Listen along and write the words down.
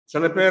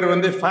சில பேர்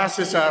வந்து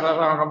பாசிச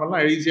அரசாங்கம்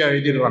எல்லாம் ஈஸியா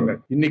எழுதிடுவாங்க.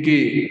 இன்னைக்கு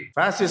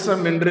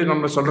பாசிசம் என்று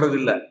நம்ம சொல்றது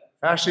இல்ல,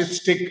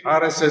 பாசிஸ்டிக்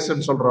RSS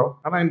சொல்றோம்.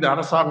 ஆனா இந்த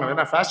அரசாங்கம்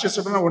ஏன்னா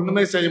பாசிசம்னா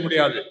ஒண்ணுமே செய்ய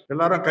முடியாது,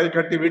 எல்லாரும் கை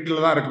கட்டி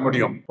வீட்டுல தான் இருக்க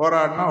முடியும்.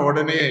 போராடினா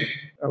உடனே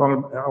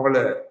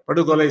அவங்களை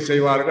படுகொலை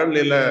செய்வார்கள்,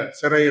 இல்ல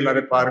சிறையில்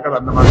அடைப்பார்கள்.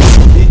 அந்த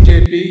மாதிரி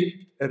பிஜேபி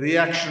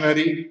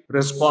ரியாக்ஷனரி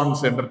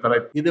ரெஸ்பான்ஸ் என்ற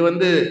தலைப்பு. இது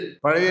வந்து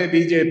பழைய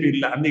பிஜேபி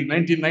இல்ல, அன்னைக்கு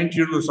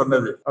 1992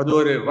 சொன்னது. அது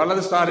ஒரு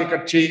வலதுசாரி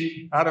கட்சி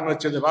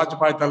ஆரம்பிச்சது,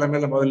 வாஜ்பாய்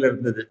தலைமையில முதல்ல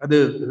இருந்தது. அது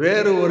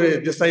வேறு ஒரு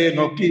திசையை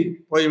நோக்கி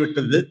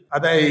போய்விட்டது.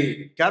 அதை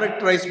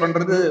கேரக்டரைஸ்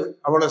பண்றது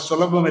அவ்வளவு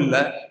சுலபம்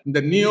இல்லை.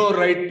 இந்த நியோ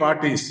ரைட்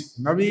பார்ட்டிஸ்,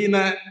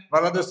 நவீன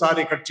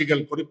வலதுசாரி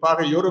கட்சிகள்,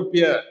 குறிப்பாக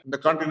யூரோப்பிய இந்த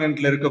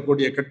கான்டினென்ட்ல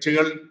இருக்கக்கூடிய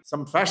கட்சிகள்,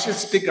 சம்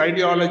பாசிஸ்டிக்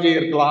ஐடியாலஜி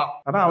இருக்கலாம்.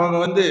 ஆனா அவங்க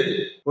வந்து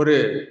ஒரு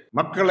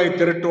மக்களை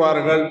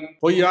திரட்டுவார்கள்,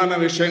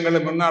 பொய்யான விஷயங்களை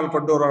முன்னால்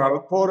கொண்டு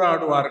வருவார்கள்,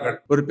 போராடுவார்கள்,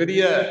 ஒரு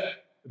பெரிய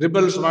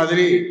ரிபல்ஸ்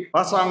மாதிரி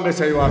பாசாங்கு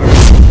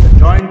செய்வார்கள்.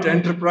 Joint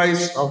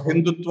enterprise of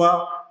Hindutva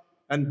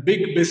and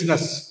big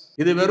business.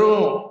 இது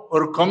வெறும்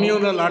ஒரு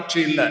கம்யூனல் ஆட்சி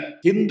இல்ல,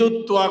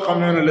 ஹிந்துத்வா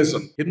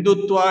கம்யூனலிசம்.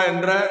 ஹிந்துத்வா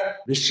என்ற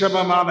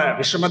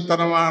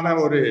விஷமத்தனமான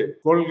ஒரு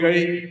கொள்கை.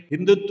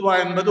 ஹிந்துத்வா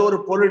என்பது ஒரு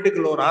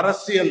பொலிட்டிக்கல், ஒரு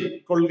அரசியல்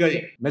கொள்கை.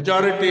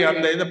 மெஜாரிட்டி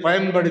அந்த இதை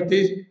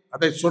பயன்படுத்தி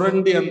அதை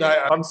சுரண்டி அந்த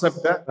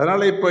கான்செப்ட்.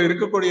 அதனால இப்ப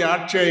இருக்கக்கூடிய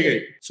ஆட்சியை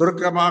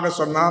சுருக்கமாக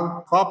சொன்னால்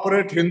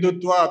கார்ப்பரேட்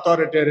ஹிந்துத்வா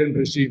அத்தாரிட்டேரியன்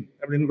ரெஜிம்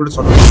அப்படின்னு கூட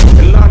சொல்லலாம்.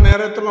 எல்லா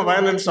நேரத்திலும்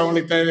வயலன்ஸ்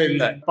அவங்களுக்கு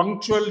தேவையில்லை.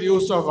 Punctual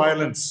use of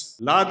violence,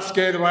 large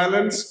scale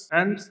violence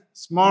and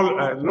small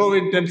low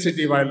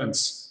intensity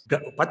violence.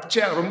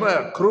 பச்சை ரொம்ப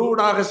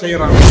க்ரூடாக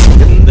செய்யறாங்க.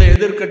 எந்த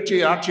எதிர்கட்சி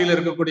ஆட்சியில்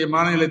இருக்கக்கூடிய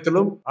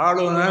மாநிலத்திலும்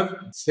ஆளுநர்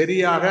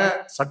சரியாக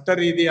சட்ட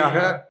ரீதியாக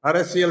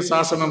அரசியல்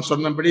சாசனம்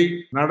சொன்னபடி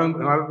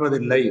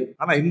நடப்பதில்லை.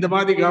 ஆனா இந்த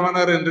மாதிரி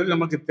கவர்னர் என்று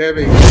நமக்கு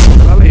தேவையில்லை.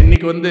 அதனால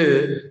இன்னைக்கு வந்து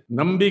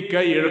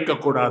நம்பிக்கை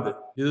இழக்கக்கூடாது,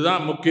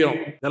 இதுதான் முக்கியம்.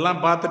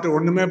 இதெல்லாம் பார்த்துட்டு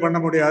ஒண்ணுமே பண்ண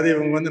முடியாது,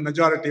 இவங்க வந்து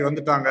மெஜாரிட்டி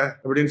வந்துட்டாங்க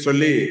அப்படின்னு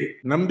சொல்லி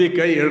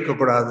நம்பிக்கை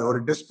இழக்கக்கூடாது,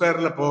 ஒரு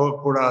டிஸ்பேர்ல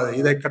போகக்கூடாது.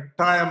 இதை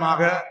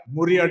கட்டாயமாக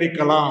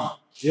முறியடிக்கலாம்,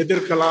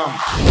 எதிர்க்கலாம்.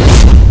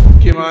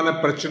 முக்கியமான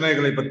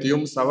பிரச்சனைகளை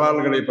பற்றியும்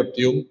சவால்களை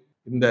பற்றியும்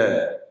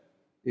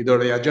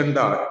இதோடைய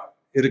அஜெண்டா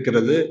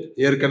இருக்கிறது.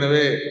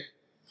 ஏற்கனவே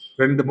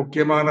 2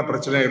 முக்கியமான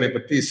பிரச்சனைகளை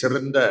பற்றி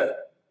சிறந்த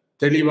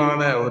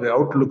தெளிவான ஒரு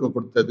அவுட்லுக்கு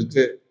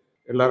கொடுத்ததுக்கு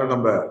எல்லாரும்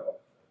நம்ம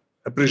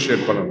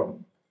அப்ரிஷியேட் பண்ணணும்.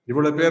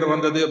 இவ்வளவு பேர்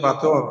வந்தது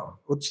பார்த்தோம்,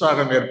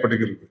 உற்சாகம்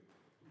ஏற்படுகிறது.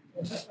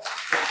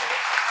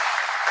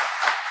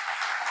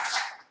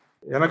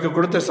 எனக்கு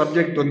கொடுத்த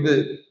சப்ஜெக்ட் வந்து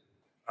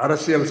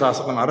அரசியல்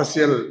சாசனம்,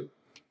 அரசியல்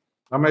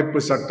அமைப்பு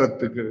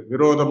சட்டத்துக்கு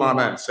விரோதமான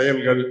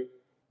செயல்கள்,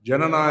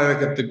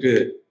 ஜனநாயகத்துக்கு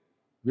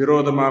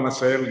விரோதமான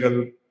செயல்கள்,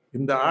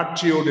 இந்த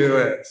ஆட்சியுடைய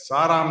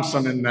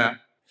சாராம்சம் என்ன,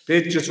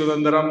 பேச்சு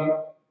சுதந்திரம்,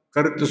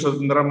 கருத்து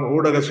சுதந்திரம்,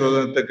 ஊடக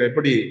சுதந்திரத்துக்கு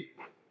எப்படி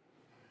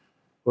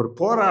ஒரு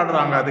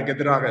போராடுறாங்க, அதுக்கு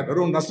எதிராக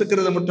வெறும்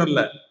நசுக்கிறது மட்டும்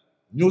இல்ல,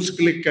 நியூஸ்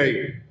கிளிக்கை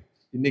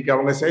இன்னைக்கு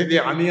அவங்க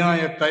செய்த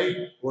அநியாயத்தை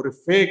ஒரு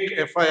ஃபேக்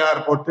FIR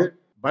போட்டு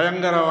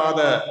பயங்கரவாத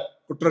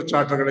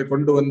குற்றச்சாட்டுகளை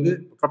கொண்டு வந்து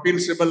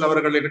கபில் சிபல்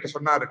அவர்கள் என்கிட்ட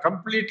சொன்னாரு,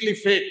 கம்ப்ளீட்லி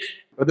ஃபேக்,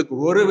 அதுக்கு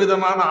ஒரு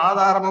விதமான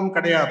ஆதாரமும்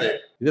கிடையாது.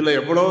 இதுல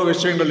எவ்வளவு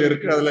விஷயங்கள்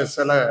இருக்கு, அதுல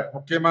சில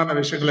முக்கியமான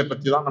விஷயங்களை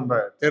பத்தி தான் நம்ம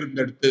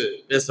தேர்ந்தெடுத்து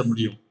பேச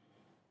முடியும்,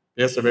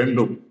 பேச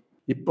வேண்டும்.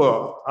 இப்போ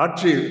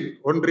ஆட்சி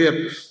ஒன்றிய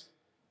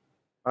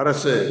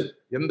அரசு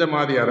எந்த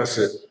மாதிரி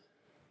அரசு,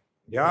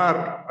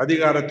 யார்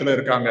அதிகாரத்துல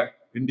இருக்காங்க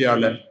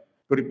இந்தியால,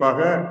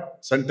 குறிப்பாக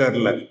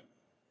சென்டர்ல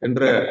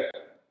என்ற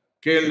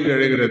கேள்வி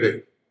எழுகிறது.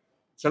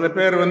 சில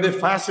பேர் வந்து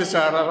பாசிச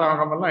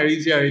அரசாங்கம் எல்லாம்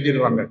ஈஸியா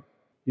எழுதிடுவாங்க.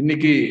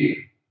 இன்னைக்கு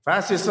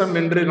பாசிசம்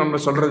என்று நம்ம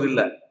சொல்றது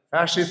இல்ல,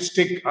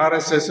 பாசிஸ்டிக்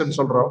RSS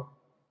சொல்றோம்.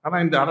 ஆனா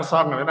இந்த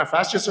அரசாங்கம் ஏன்னா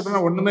பாசிசம்னா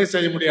ஒண்ணுமே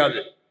செய்ய முடியாது,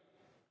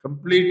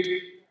 கம்ப்ளீட்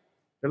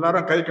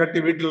எல்லாரும் கை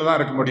கட்டி வீட்டுல தான்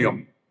இருக்க முடியும்.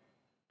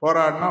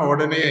 போராடினா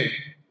உடனே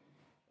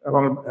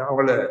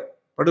அவங்களை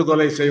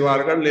படுகொலை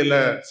செய்வார்கள், இல்ல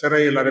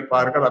சிறையில்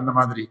அடைப்பார்கள். அந்த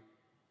மாதிரி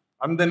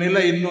அந்த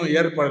நிலை இன்னும்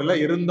ஏற்படலை.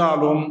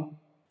 இருந்தாலும்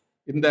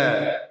இந்த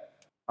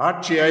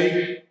ஆட்சியை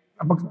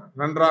நமக்கு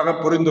நன்றாக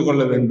புரிந்து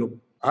கொள்ள வேண்டும்.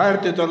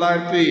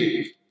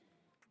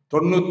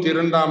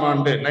 1992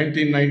 ஆண்டு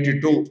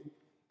 1992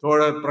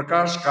 தோழர்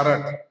பிரகாஷ்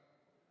கரட்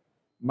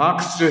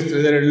மார்க்சிஸ்ட்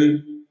இதழில்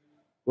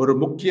ஒரு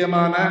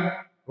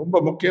ரொம்ப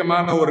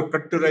முக்கியமான ஒரு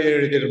கட்டுரையை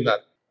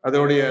எழுதியிருந்தார்.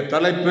 அதோடைய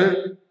தலைப்பு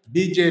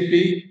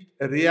பிஜேபி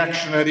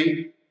ரியாக்ஷனரி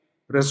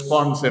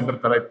ரெஸ்பான்ஸ் என்ற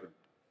தலைப்பு.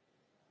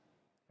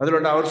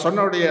 அதோட அவர்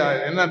சொன்னுடைய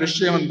என்ன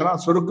விஷயம்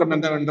என்றால், சுருக்கம்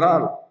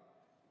என்னவென்றால்,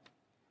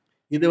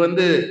 இது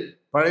வந்து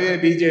பழைய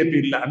பிஜேபி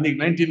இல்ல, அன்னைக்கு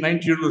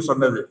 1992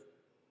 சொன்னது.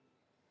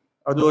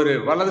 அது ஒரு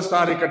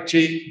வலதுசாரி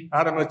கட்சி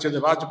ஆரம்பிச்சது,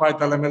 வாஜ்பாய்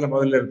தலைமையில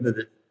முதல்ல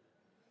இருந்தது.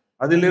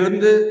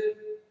 அதிலிருந்து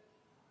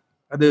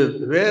அது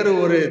வேறு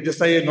ஒரு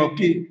திசையை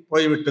நோக்கி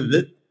போய்விட்டது.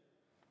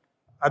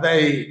 அதை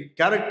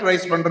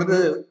கேரக்டரைஸ் பண்றது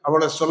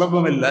அவ்வளவு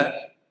சுலபம் இல்லை.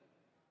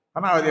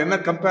 ஆனா அது என்ன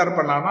கம்பேர்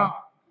பண்ணானா,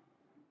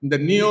 இந்த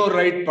நியோ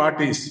ரைட்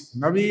பார்ட்டிஸ்,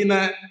 நவீன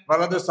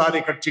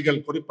வலதுசாரி கட்சிகள்,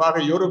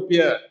 குறிப்பாக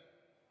யூரோப்பிய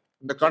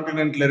இந்த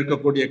கான்டினென்ட்ல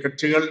இருக்கக்கூடிய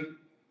கட்சிகள்,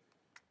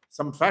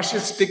 சம்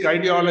பாசிஸ்டிக்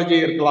ஐடியாலஜி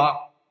இருக்கலாம்.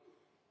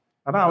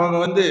 ஆனா அவங்க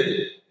வந்து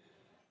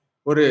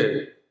ஒரு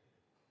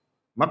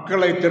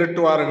மக்களை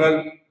திரட்டுவார்கள்,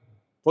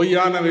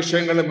 பொய்யான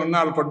விஷயங்களை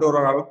முன்னால் கொண்டு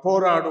வருவார்கள்,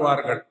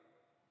 போராடுவார்கள்.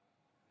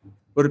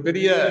 ஒரு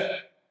பெரிய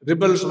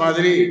ரிபல்ஸ்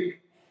மாதிரி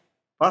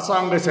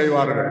பாசாங்கு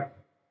செய்வார்கள்,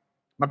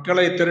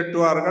 மக்களை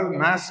திரட்டுவார்கள்,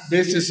 மாஸ்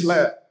பேசிஸ்ல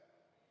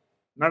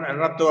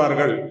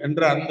நடத்துவார்கள்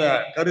என்ற அந்த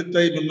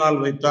கருத்தை முன்னால்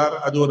வைத்தார்.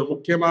 அது ஒரு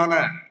முக்கியமான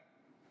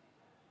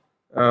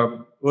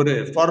ஒரு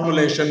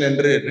ஃபார்முலேஷன்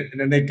என்று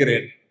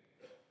நினைக்கிறேன்.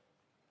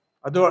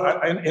 அது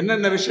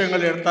என்னென்ன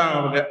விஷயங்கள் எடுத்தாங்க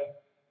அவங்க,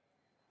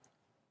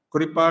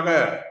 குறிப்பாக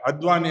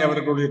அத்வானி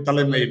அவர்களுடைய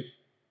தலைமையில்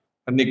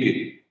அன்னைக்கு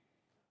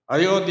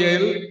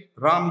அயோத்தியில்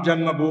ராம்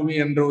ஜன்ம பூமி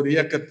என்ற ஒரு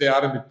இயக்கத்தை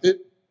ஆரம்பித்து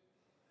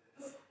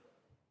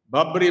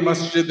பாப்ரி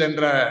மஸ்ஜித்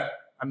என்ற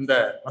அந்த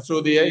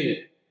மசூதியை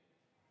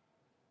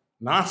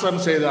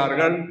நாசம்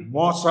செய்தார்கள்.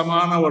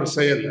 மோசமான ஒரு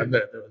செயல்,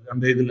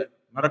 அந்த இதுல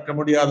மறக்க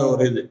முடியாத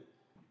ஒரு இது.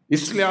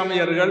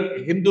 இஸ்லாமியர்கள்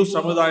இந்து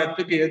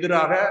சமுதாயத்துக்கு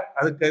எதிராக,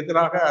 அதுக்கு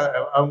எதிராக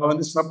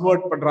அவங்க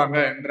சப்வர்ட் பண்றாங்க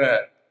என்ற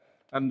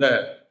அந்த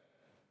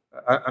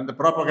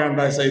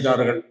ப்ராபகண்டா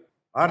செய்தார்கள்.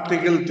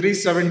 ஆர்டிகிள்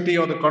 370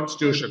 ஆஃப் தி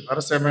கான்ஸ்டிடியூஷன்,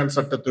 அரசியலமைப்பு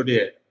சட்டத்துடைய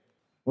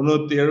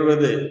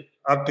 370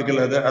 ஆர்டிகிள்,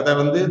 அதை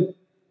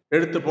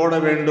எடுத்து போட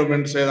வேண்டும்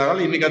என்று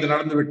செய்தார்கள். இன்னைக்கு அது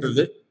நடந்து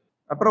விட்டது.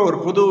 அப்புறம் ஒரு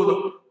புது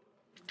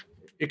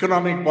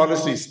எக்கனாமிக்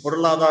பாலிசிஸ்,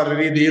 பொருளாதார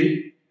ரீதியில்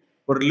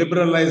ஒரு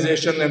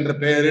லிபரலைசேஷன் என்ற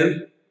பெயரில்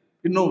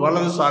இன்னும்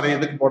வலதுசாரி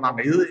இதுக்கு போனாங்க.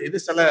 இது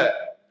சில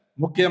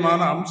முக்கியமான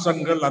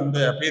அம்சங்கள் அந்த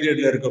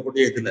பீரியட்ல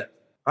இருக்கக்கூடிய இதுல.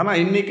 ஆனா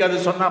இன்னைக்கு அது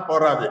சொன்னா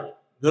போராது,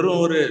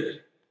 வெறும் ஒரு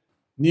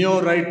நியோ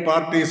ரைட்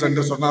பார்ட்டிஸ்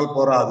என்று சொன்னால்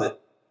போராது.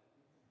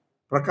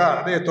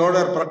 அதே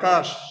தோழர்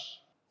பிரகாஷ்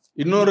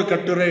இன்னொரு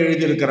கட்டுரை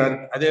எழுதியிருக்கிறார்,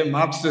 அதே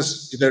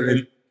மார்க்சிஸ்ட்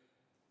இதழில்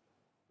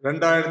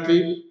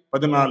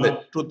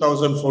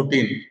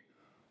 2014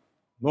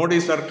 மோடி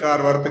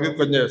சர்க்கார் வரத்துக்கு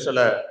கொஞ்சம் சில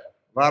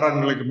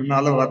வாரங்களுக்கு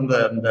முன்னால வந்த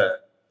அந்த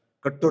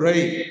கட்டுரை,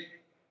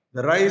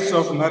 The Rise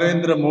of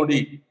Narendra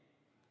Modi,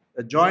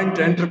 a Joint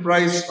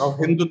Enterprise of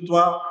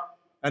Hindutva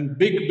and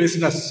Big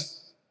Business.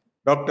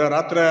 Doctor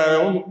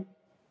ஆத்ரேயாவும்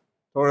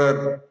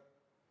தோழர்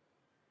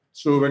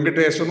சு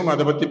வெங்கடேசனும்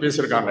அதை பத்தி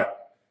பேசியிருக்காங்க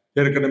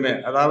ஏற்கனவே.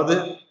 அதாவது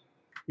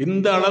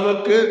இந்த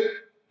அளவுக்கு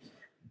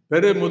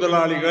பெரு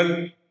முதலாளிகள்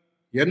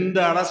எந்த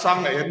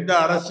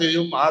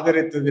அரசையும்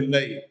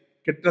ஆதரித்ததில்லை.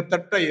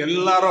 கிட்டத்தட்ட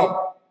எல்லாரும்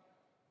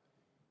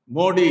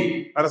மோடி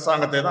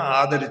அரசாங்கத்தை தான்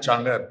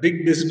ஆதரிச்சாங்க.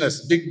 பிக் பிசினஸ்,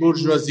 பிக்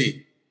பூர்ஜுவசி,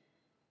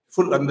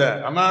 ஃபுல் அந்த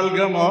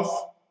அமால்கம் ஆஃப்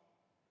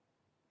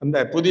அந்த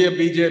புதிய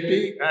பிஜேபி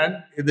அண்ட்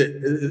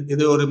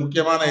இது ஒரு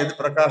முக்கியமான இது.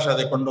 பிரகாஷ்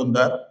அதை கொண்டு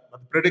வந்தார்.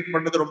 அது ப்ரெடிக்ட்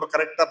பண்ணது ரொம்ப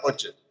கரெக்டா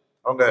போச்சு.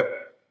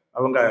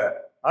 அவங்க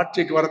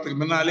ஆட்சிக்கு வரத்துக்கு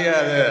முன்னாலேயே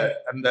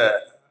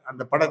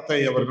அந்த படத்தை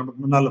அவர்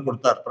நமக்கு முன்னால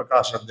கொடுத்தார்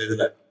பிரகாஷ். அந்த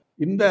இதுல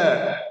இந்த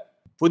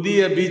புதிய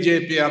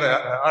பிஜேபி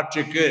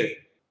ஆட்சிக்கு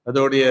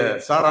அதோடைய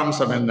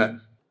சாராம்சம் என்ன?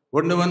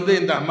 ஒண்ணு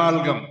இந்த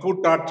அமால்கம்,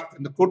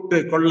 இந்த கூட்டு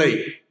கொள்ளை,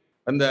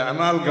 அந்த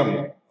அமால்கம்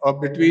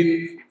பிட்வீன்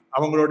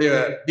அவங்களுடைய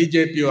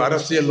பிஜேபி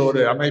அரசியல்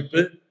ஒரு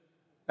அமைப்பு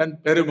அண்ட்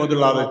பெரு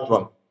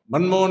முதலாளித்துவம்.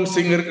 மன்மோகன்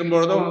சிங்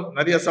இருக்கும்போதும்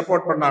நிறைய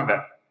சப்போர்ட் பண்ணாங்க,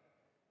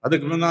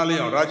 அதுக்கு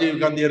முன்னாலேயும்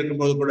ராஜீவ் காந்தி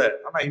இருக்கும்போது கூட.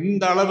 ஆனா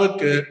இந்த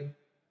அளவுக்கு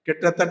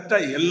கிட்டத்தட்ட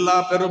எல்லா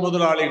பெரு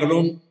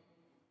முதலாளிகளும்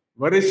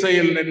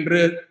வரிசையில்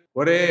நின்று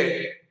ஒரே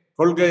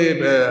கொள்கையை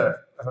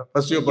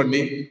பர்சியூ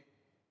பண்ணி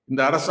இந்த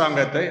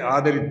அரசாங்கத்தை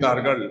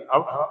ஆதரித்தார்கள்.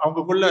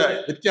 அவங்களுக்குள்ள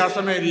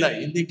வித்தியாசமே இல்லை.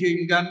 இன்னைக்கு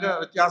இங்க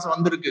வித்தியாசம்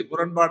வந்திருக்கு,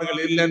 முரண்பாடுகள்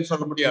இல்லைன்னு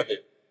சொல்ல முடியாது.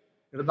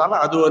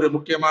 இருந்தாலும் அது ஒரு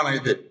முக்கியமான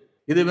இது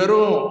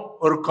வெறும்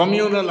ஒரு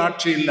கம்யூனல்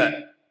ஆட்சி இல்லை.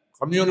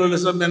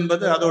 கம்யூனலிசம்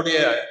என்பது அதோடைய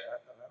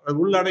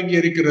உள்ளடங்கி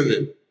இருக்கிறது.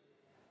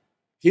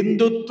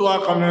 ஹிந்துத்வா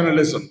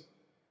கம்யூனலிசம்,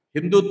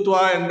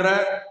 ஹிந்துத்வா என்ற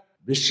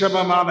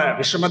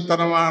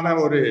விஷமத்தனமான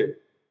ஒரு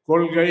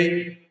கொள்கை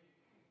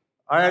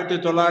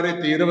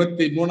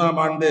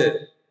 1923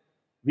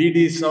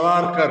 வி.டி.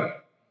 சவார்கர்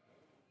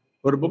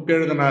ஒரு புக்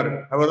எழுதினார்.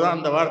 அவர் தான்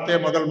அந்த வார்த்தையை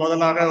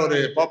முதலாக ஒரு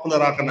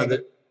பாப்புலர் ஆக்கினது.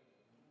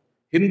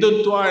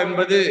 ஹிந்துத்வா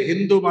என்பது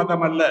இந்து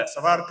மதம் அல்ல.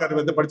 சவார்கர்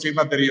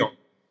படிச்சீங்கன்னா தெரியும்.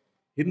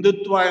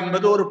 இந்துத்வா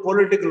என்பது ஒரு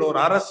பொலிட்டிக்கல், ஒரு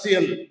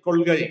அரசியல்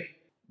கொள்கை.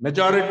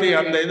 மெஜாரிட்டி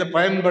அந்த இதை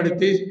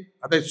பயன்படுத்தி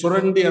அதை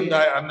சுரண்டி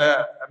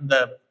அந்த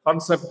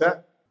கான்செப்ட.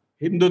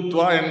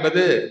 இந்துத்வா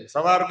என்பது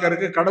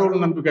சவார்கருக்கு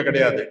கடவுள் நம்பிக்கை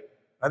கிடையாது.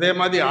 அதே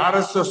மாதிரி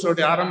RSS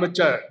ஆரம்பிச்ச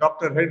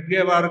டாக்டர்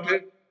ஹெட்கேவாருக்கு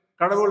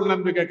கடவுள்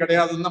நம்பிக்கை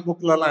கிடையாதுன்னு தான்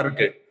புக்ல எல்லாம்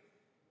இருக்கு.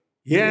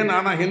 ஏன்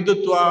ஆனா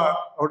ஹிந்துத்வா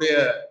உடைய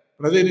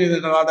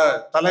பிரதிநிதிகளோட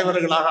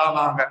தலைவர்களாக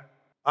ஆனாங்க.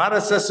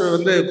 RSS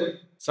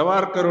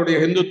சவார்கருடைய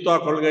ஹிந்துத்வா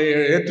கொள்கையை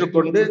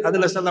ஏற்றுக்கொண்டு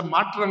அதுல சில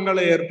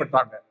மாற்றங்களை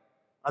ஏற்பட்டாங்க.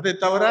 அதை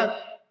தவிர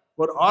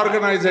ஒரு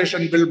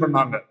ஆர்கனைசேஷன் பில்ட்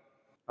பண்ணாங்க.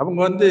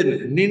 அவங்க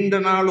நீண்ட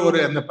நாள் ஒரு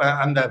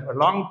அந்த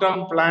லாங்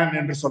டேர்ம் பிளான்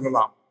என்று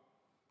சொல்லலாம்.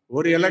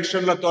 ஒரு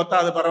எலெக்ஷன்ல தோத்தா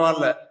அது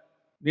பரவாயில்ல,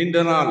 நீண்ட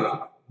நாள்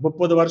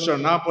 30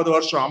 வருஷம் 40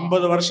 வருஷம்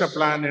 50 வருஷ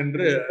பிளான்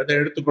என்று அதை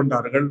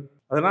எடுத்துக்கொண்டார்கள்.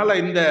 அதனால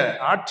இந்த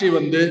ஆட்சி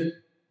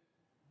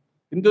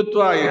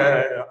இந்துத்வா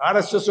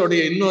RSS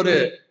உடைய இன்னொரு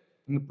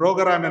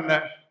புரோகிராம் என்ன?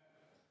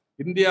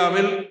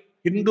 இந்தியாவில்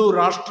இந்து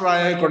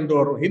ராஷ்டிராயை கொண்டு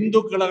வரும்,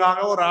 இந்துக்களுக்காக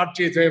ஒரு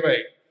ஆட்சி தேவை.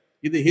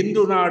 இது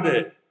இந்து நாடு,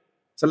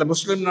 சில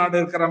முஸ்லிம் நாடு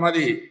இருக்கிற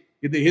மாதிரி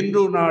இது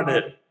இந்து நாடு.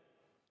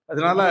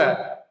 அதனால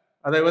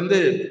அதை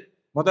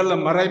முதல்ல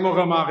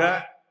மறைமுகமாக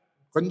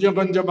கொஞ்சம்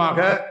கொஞ்சமாக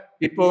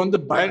இப்போ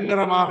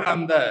பயங்கரமாக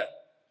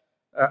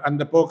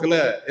அந்த போக்குல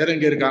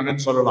இறங்கி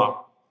இருக்காங்கன்னு சொல்லலாம்.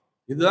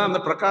 இதுதான் அந்த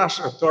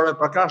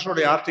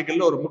பிரகாஷோடைய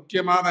ஆர்டிக்கல்ல ஒரு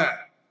முக்கியமான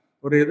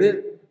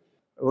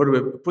ஒரு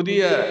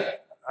புதிய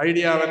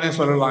ஐடியாவனே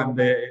சொல்லலாம்.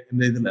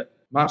 இந்த இதுல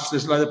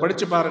மார்க்சிஸ்ட்ல அதை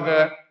படிச்சு பாருங்க.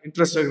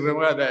 இன்ட்ரெஸ்ட்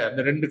இருக்கிறவங்க அதை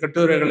அந்த 2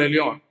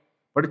 கட்டுரைகளிலையும்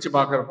படிச்சு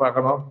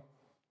பார்க்கணும்.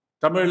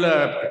 தமிழ்ல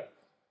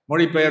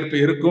மொழிபெயர்ப்பு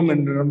இருக்கும்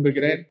என்று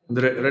நம்புகிறேன்.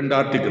 இந்த 2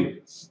 ஆர்டிக்கிள்.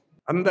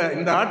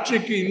 இந்த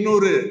ஆட்சிக்கு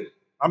இன்னொரு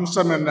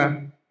அம்சம் என்ன?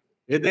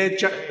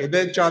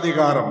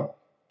 எதேச்சாதிகாரம்,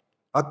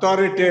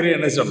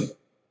 அத்தாரிட்டேரியனிசம்.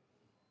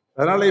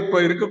 அதனால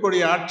இப்ப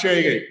இருக்கக்கூடிய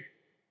ஆட்சியை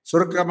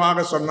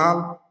சுருக்கமாக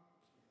சொன்னால்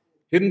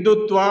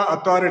Hindutva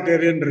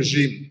authoritarian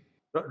regime.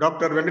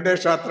 Doctor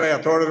Venkatesh Atreya,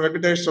 தோழர்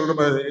வெங்கடேஷ்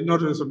சொல்றது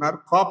இன்னொரு சொன்னார்,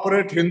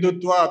 கார்பரேட்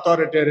ஹிந்துத்வா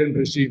அத்தாரிட்டேரியன்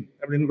ரெஜிம்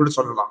அப்படின்னு கூட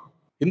சொல்லலாம்.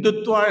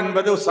 இந்துத்வா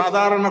என்பது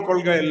சாதாரண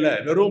கொள்கை இல்லை,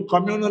 வெறும்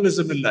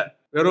கம்யூனலிசம் இல்லை,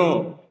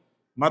 வெறும்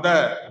மத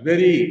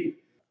வெறி,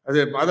 அது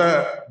மத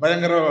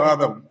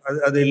பயங்கரவாதம்,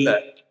 அது இல்லை.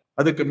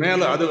 அதுக்கு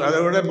மேல அதை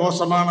விட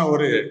மோசமான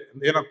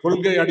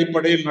கொள்கை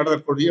அடிப்படையில்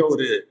நடக்கக்கூடிய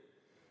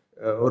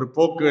ஒரு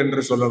போக்கு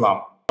என்று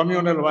சொல்லலாம்.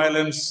 கம்யூனல்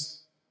வயலன்ஸ்,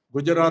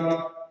 குஜராத்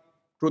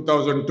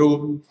 2002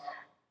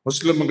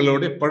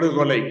 முஸ்லிம்களுடைய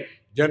படுகொலை,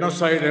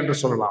 ஜெனோசைடு என்று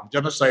சொல்லலாம்,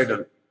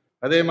 ஜெனோசைடல்.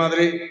 அதே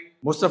மாதிரி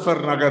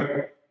முசஃபர் நகர்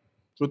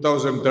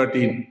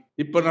 2013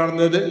 இப்ப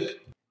நடந்தது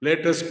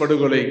லேட்டஸ்ட்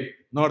படுகொலை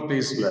நார்த்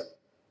ஈஸ்ட்ல.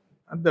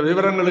 அந்த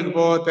விவரங்களுக்கு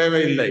போக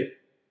தேவையில்லை.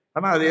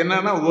 ஆனா அது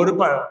என்னன்னா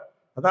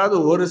அதாவது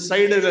ஒரு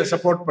சைடுல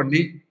சப்போர்ட்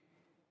பண்ணி,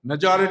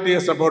 மெஜாரிட்டியை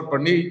சப்போர்ட்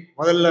பண்ணி,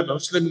 முதல்ல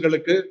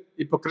முஸ்லிம்களுக்கு,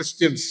 இப்ப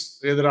கிறிஸ்டியன்ஸ்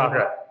எதிராக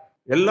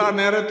எல்லா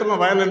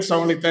நேரத்திலும் வயலன்ஸ்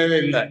அவங்களுக்கு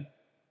தேவையில்லை.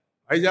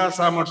 ஐஜாஸ்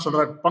அஹமத்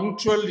சொல்ற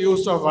punctual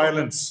use of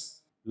violence,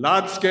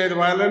 large scale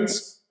violence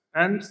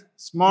and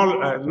small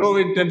low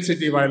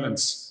intensity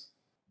violence.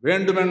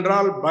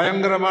 வேண்டுமென்றால்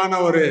பயங்கரமான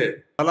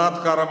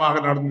பலாத்காரமாக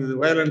நடந்தது,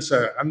 வயலன்ஸை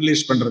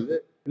அன்லீஷ் பண்றது,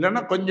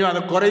 இல்லைன்னா கொஞ்சம்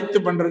அதை குறைத்து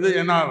பண்றது,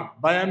 ஏன்னா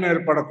பயம்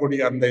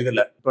ஏற்படக்கூடிய அந்த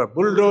இதுல. இப்ப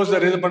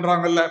புல்டோசர் இது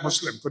பண்றாங்கல்ல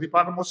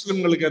குறிப்பாக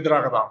முஸ்லிம்களுக்கு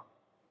எதிராக தான்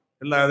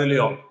எல்லா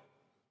இதுலயும்.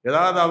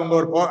 ஏதாவது அவங்க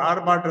ஒரு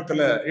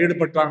ஆர்ப்பாட்டத்துல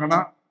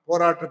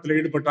போராட்டத்தில்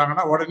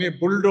ஈடுபட்டாங்கன்னா உடனே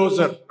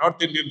புல்டோசர்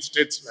நார்த் இந்தியன்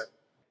ஸ்டேட்ஸ்ல.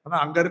 ஆனா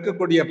அங்க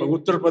இருக்கக்கூடிய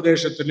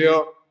உத்தரப்பிரதேசத்திலேயோ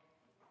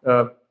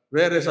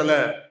வேறு சில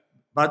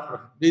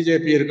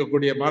பிஜேபி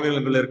இருக்கக்கூடிய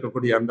மாநிலங்கள்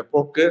இருக்கக்கூடிய அந்த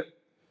போக்கு,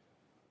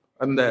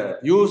 அந்த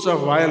use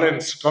of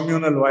violence,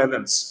 communal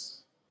violence,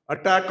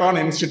 attack on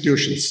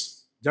institutions,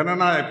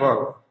 ஜனநாயக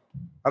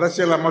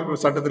அரசியல் அமைப்பு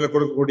சட்டத்தில்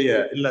கொடுக்கக்கூடிய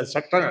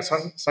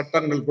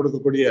சட்டங்கள்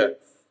கொடுக்கக்கூடிய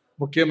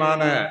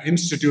முக்கியமான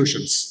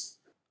institutions,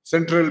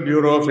 central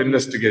bureau of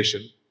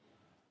investigation,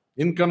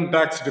 income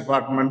tax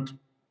department,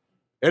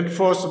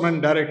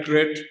 enforcement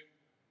directorate,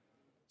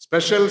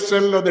 special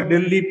sell of the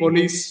Delhi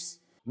police,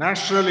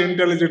 national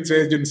intelligence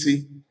agency.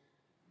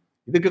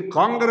 இதுக்கு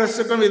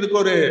காங்கிரஸுக்கும் இதுக்கு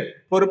ஒரு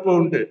பொறுப்பு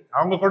உண்டு.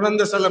 அவங்க கொண்டு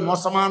வந்த சில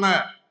மோசமான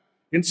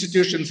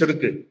இன்ஸ்டிடியூஷன்ஸ்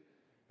இருக்கு.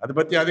 அதை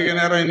பத்தி அதிக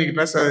நேரம் இன்னைக்கு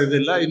பேசுறது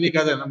இல்லை. இன்னைக்கு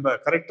அதை நம்ம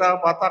கரெக்டா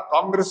பார்த்தா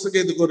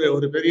காங்கிரஸுக்கு இதுக்கு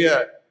ஒரு பெரிய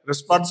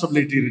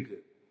ரெஸ்பான்சிபிலிட்டி இருக்கு,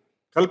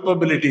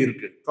 கல்பபிலிட்டி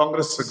இருக்கு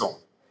காங்கிரஸுக்கும்.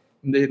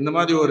 இந்த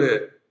மாதிரி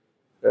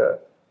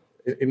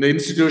இந்த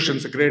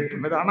இன்ஸ்டிடியூஷன்ஸ் கிரியேட்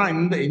பண்ணது. ஆனா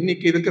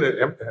இன்னைக்கு இருக்கிற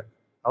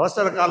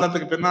அவசர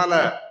காலத்துக்கு பின்னால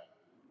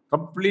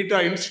கம்ப்ளீட்டா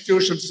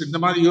இன்ஸ்டிடியூஷன்ஸ் இந்த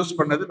மாதிரி யூஸ்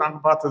பண்ணது நாங்க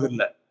பார்த்தது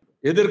இல்லை.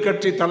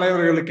 எதிர்கட்சி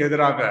தலைவர்களுக்கு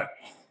எதிராக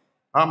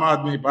ஆம்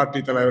ஆத்மி பார்ட்டி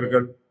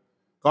தலைவர்கள்,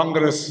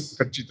 காங்கிரஸ்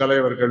கட்சி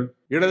தலைவர்கள்,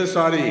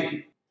 இடதுசாரி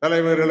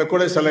தலைவர்களை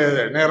கூட சில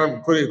நேரம்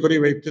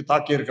குறிவைத்து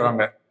தாக்கி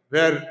இருக்கிறாங்க.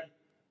 வேர்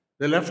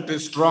தி லெஃப்ட்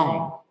இஸ் ஸ்ட்ராங்.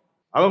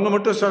 அவங்க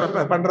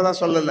மட்டும் பண்றதா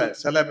சொல்லல,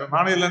 சில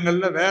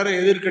மாநிலங்கள்ல வேற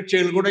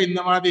எதிர்கட்சிகள் கூட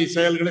இந்த மாதிரி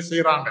செயல்களை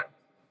செய்யறாங்க.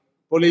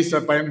 போலீஸை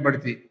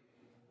பயன்படுத்தி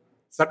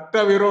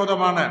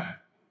சட்டவிரோதமான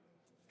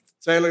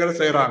செயல்களை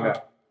செய்யறாங்க.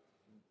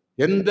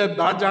 எந்த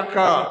பாஜக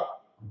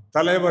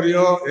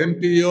தலைவரையோ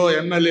எம்பியோ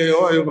எம்எல்ஏயோ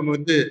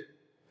இவங்க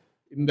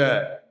இந்த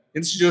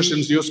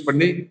இன்ஸ்டிடியூஷன்ஸ் யூஸ்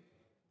பண்ணி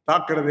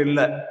தாக்குறது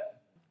இல்லை.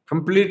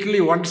 கம்ப்ளீட்லி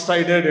ஒன்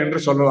சைடட் என்று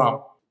சொல்லலாம்.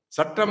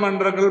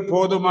 சட்டமன்றங்கள்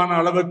போதுமான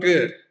அளவுக்கு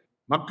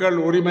மக்கள்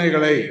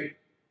உரிமைகளை,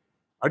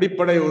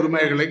 அடிப்படை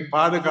உரிமைகளை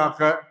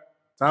பாதுகாக்க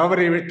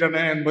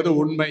தவறிவிட்டன என்பது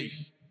உண்மை.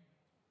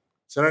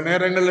 சில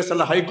நேரங்களில்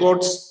சில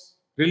ஹைகோர்ட்ஸ்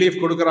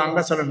ரிலீஃப் கொடுக்குறாங்க,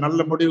 சில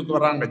நல்ல முடிவுக்கு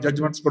வராங்க,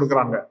 ஜட்ஜ்மெண்ட்ஸ்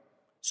கொடுக்குறாங்க.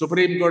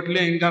 சுப்ரீம்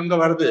கோர்ட்லயும் இங்கங்க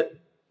வருது.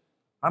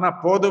 ஆனா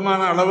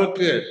போதுமான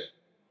அளவுக்கு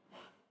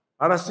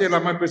அரசியல்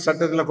அமைப்பு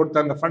சட்டத்தில்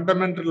கொடுத்த அந்த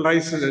ஃபண்டமெண்டல்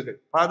ரைட்ஸ்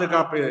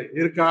பாதுகாப்பு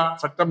இருக்கா?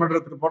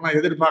 சட்டமன்றத்துக்கு போனா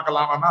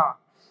எதிர்பார்க்கலாம்னா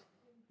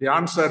தி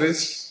ஆன்சர்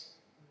இஸ்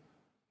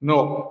நோ.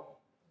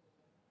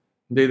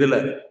 இந்த இதுல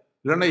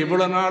இல்லைன்னா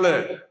இவ்வளவு நாள்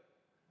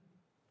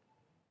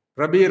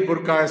ரபீர்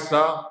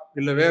புர்காயஸ்தா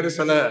இல்ல வேறு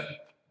சில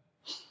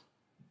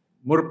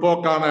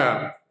முற்போக்கான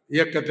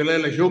இயக்கத்தில்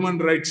இல்ல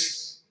ஹியூமன் ரைட்ஸ்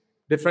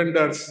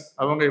டிஃபெண்டர்ஸ்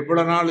அவங்க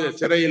இவ்வளவு நாள்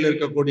சிறையில்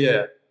இருக்கக்கூடிய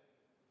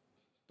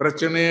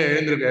பிரச்சனையே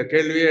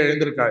கேள்வியே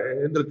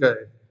எழுந்திருக்க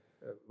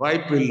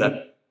வாய்ப்பு இல்லை.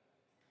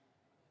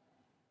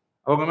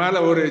 அவங்க மேல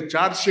ஒரு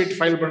சார்ஜ் ஷீட்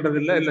ஃபைல் பண்றது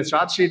இல்லை. இல்ல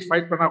சார்ஜ் ஷீட்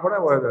ஃபைல் பண்ணா கூட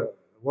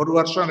 1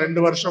 வருஷம்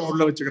 2 வருஷம்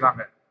உள்ள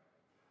வச்சுக்கிறாங்க.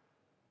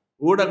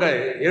 ஊடக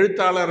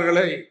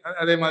எழுத்தாளர்களை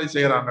அதே மாதிரி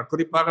செய்யறாங்க.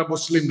 குறிப்பாக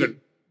முஸ்லிம்கள்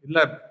இல்ல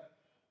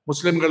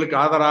முஸ்லிம்களுக்கு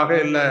ஆதரவாக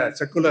இல்ல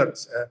செக்குலர்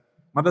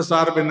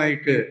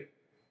மதசார்பின்மைக்கு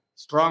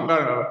ஸ்ட்ராங்கா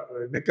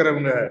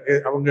நிக்கிறவங்க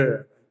அவங்க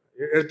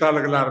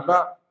எழுத்தாளர்களா இருந்தா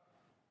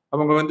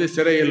அவங்க வந்து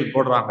சிறையில்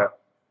போடுறாங்க.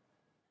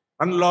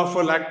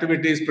 Unlawful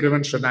activities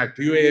prevention act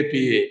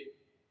UAPA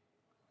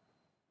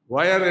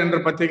wire என்ற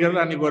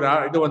பத்திரிகையில் அன்னைக்கு ஒரு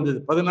இது வந்தது.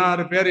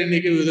 16 பேர்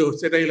இன்னைக்கு இது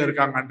சிறையில்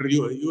இருக்காங்க அன்று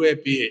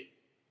UAPA.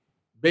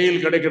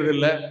 பெயில் கிடைக்கிறது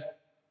இல்லை,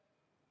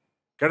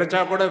 கிடைச்சா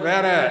கூட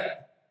வேற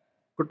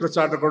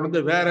குற்றச்சாட்டு கொண்டு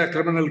வந்து வேற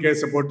கிரிமினல்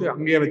கேஸை போட்டு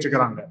அங்கேயே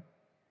வச்சுக்கிறாங்க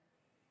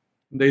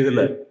இந்த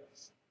இதுல.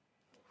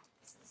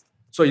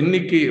 ஸோ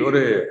இன்னைக்கு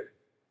ஒரு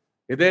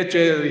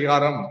எதேச்சை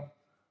அதிகாரம்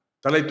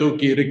தலை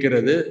தூக்கி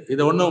இருக்கிறது.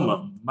 இது ஒன்றும்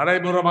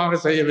மறைமுகமாக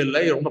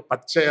செய்யவில்லை, ரொம்ப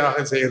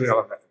பச்சையாக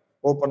செய்கிறாங்க,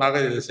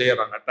 ஓப்பனாக இது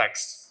செய்யறாங்க.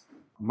 டாக்ஸ்,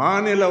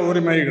 மாநில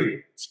உரிமைகள்,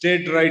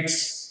 ஸ்டேட்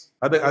ரைட்ஸ்,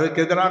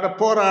 அதுக்கு எதிராக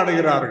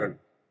போராடுகிறார்கள்.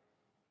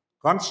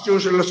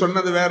 கான்ஸ்டிடியூஷன்ல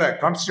சொன்னது வேற.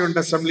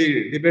 கான்ஸ்டிடியூண்ட் அசம்பிளி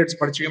டிபேட்ஸ்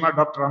படிச்சீங்கன்னா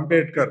டாக்டர்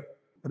அம்பேத்கர்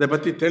அதை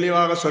பத்தி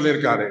தெளிவாக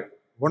சொல்லியிருக்காரு.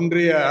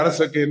 ஒன்றிய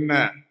அரசுக்கு என்ன,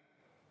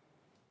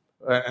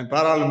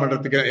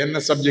 பாராளுமன்றத்துக்கு என்ன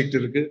சப்ஜெக்ட்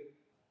இருக்கு,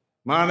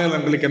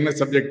 மாநிலங்களுக்கு என்ன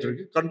சப்ஜெக்ட்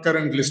இருக்கு,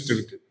 கன்கரண்ட் லிஸ்ட்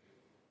இருக்கு.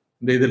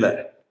 இந்த இதுல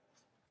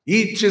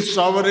each is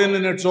sovereign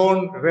in its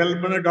own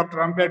ரெல்ம்னு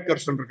doctor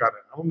Ambedkar சொல்லிருக்காரு.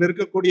 அவங்க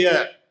இருக்கக்கூடிய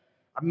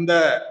அந்த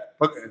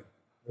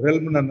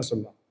ரெல்ம்னு என்ன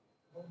சொல்லலாம்,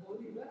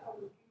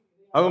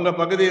 அவங்க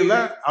பகுதியில்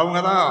அவங்க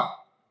தான்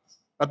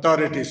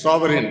அத்தாரிட்டி,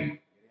 சாவரின்,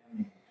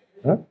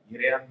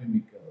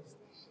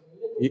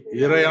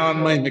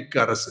 இறையாண்மை மிக்க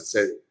அரசு.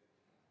 சரி,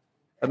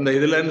 அந்த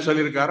இதுலன்னு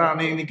சொல்லியிருக்காரு.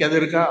 ஆனா இன்னைக்கு அது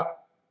இருக்கா?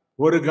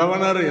 ஒரு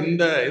கவர்னர்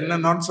என்ன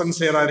நான்சென்ஸ்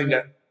செய்யறாருங்க.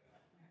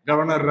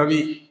 கவர்னர்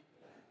ரவி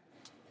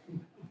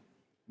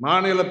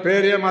மாநில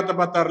பேரையே மாத்த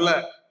பார்த்தார்ல.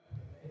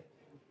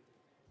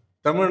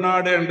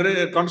 தமிழ்நாடு என்று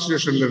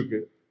கான்ஸ்டிடியூஷன்ல இருக்கு.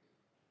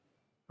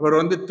 அவர்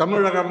வந்து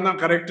தமிழகம்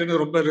தான்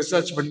கரெக்ட்னு ரொம்ப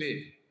ரிசர்ச் பண்ணி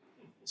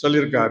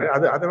சொல்லியிருக்காரு.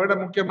 அதை விட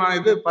முக்கியமான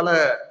இது, பல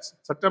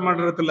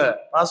சட்டமன்றத்தில்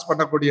பாஸ்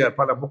பண்ணக்கூடிய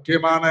பல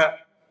முக்கியமான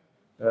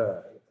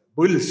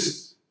பில்ஸ்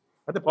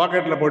அது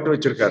பாக்கெட்ல போட்டு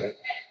வச்சிருக்காரு.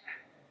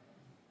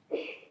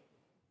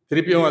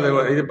 திருப்பியும் அதை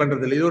இது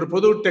பண்றது இல்லை. இது ஒரு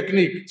புது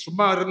டெக்னிக்.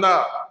 சும்மா இருந்தா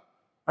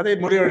அதை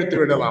முறியடித்து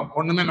விடலாம்,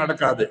 ஒண்ணுமே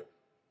நடக்காது.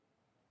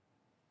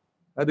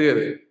 அது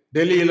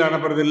டெல்லியில்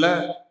அனுப்புறது இல்லை,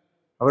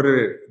 அவரு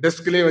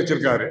டெஸ்க்லயே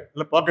வச்சிருக்காரு,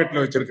 இல்ல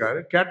பாக்கெட்ல வச்சிருக்காரு.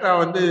 கேட்டா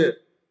வந்து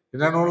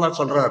என்னென்னலாம்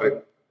சொல்றாரு.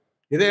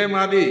 இதே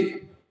மாதிரி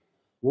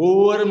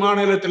ஒவ்வொரு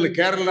மாநிலத்தில்,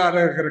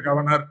 கேரளாவில் இருக்கிற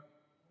கவர்னர்,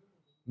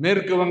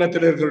 மேற்கு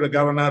வங்கத்தில் இருக்கிற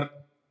கவர்னர்,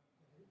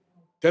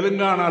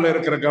 தெலுங்கானால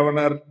இருக்கிற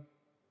கவர்னர்,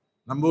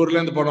 நம்ம ஊர்ல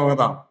இருந்து போனவங்க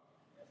தான்,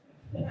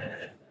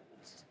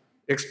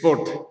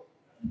 எக்ஸ்போர்ட்.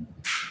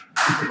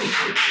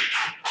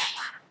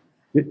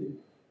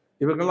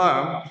 இவங்கெல்லாம்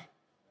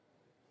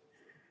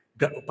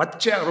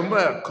பச்சை ரொம்ப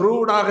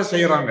க்ரூடாக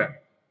செய்யறாங்க.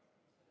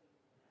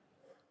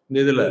 இந்த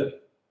இதுல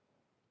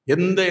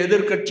எந்த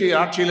எதிர்கட்சி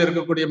ஆட்சியில்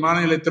இருக்கக்கூடிய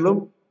மாநிலத்திலும்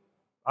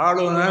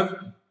ஆளுநர்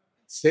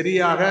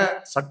சரியாக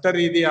சட்ட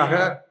ரீதியாக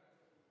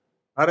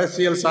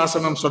அரசியல்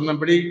சாசனம்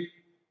சொன்னபடி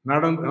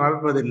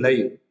நடப்பதில்லை.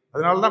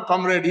 அதனால்தான்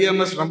காம்ரேட்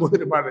EMS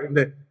நம்பூதிரிப்பாடு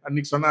இந்த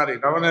அன்னைக்கு சொன்னாரு,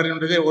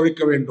 கவர்னரின்றதே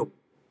ஒழிக்க வேண்டும்.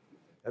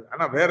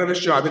 ஆனா வேற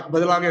விஷயம், அதுக்கு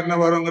பதிலாக என்ன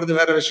வருங்கிறது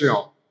வேற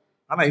விஷயம்.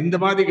 ஆனா இந்த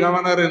மாதிரி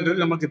கவர்னர் என்று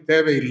நமக்கு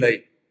தேவையில்லை.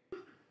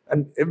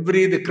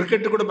 இது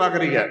கிரிக்கெட் கூட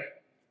பாக்குறீங்க,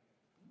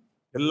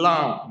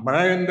 எல்லாம்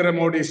மகேந்திர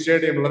மோடி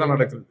ஸ்டேடியம்ல தான்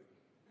நடக்குது.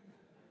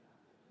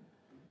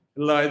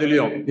 எல்லா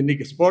இதுலயும்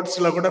இன்னைக்கு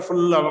ஸ்போர்ட்ஸ்ல கூட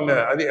ஃபுல் அவங்க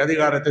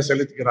அதிகாரத்தை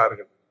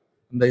செலுத்துகிறார்கள்.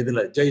 இந்த இதுல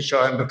ஜெய்ஷா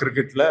என்ற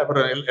கிரிக்கெட்ல,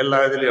 அப்புறம் எல்லா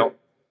இதுலயும்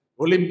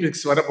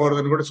ஒலிம்பிக்ஸ் வர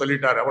போறதுன்னு கூட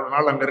சொல்லிட்டாரு. அவ்வளவு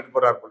நாள் அங்க இருக்க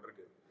போறாரு போல்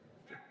இருக்கு,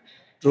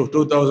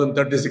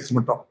 2036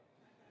 மட்டும்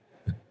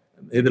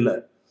இதுல.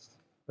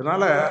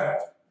 அதனால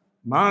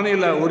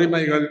மாநில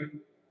உரிமைகள்,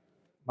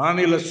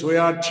 மாநில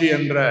சுயாட்சி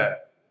என்ற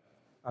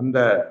அந்த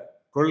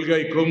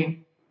கொள்கைக்கும்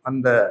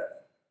அந்த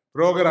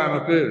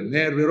புரோகிராமுக்கு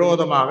நேர்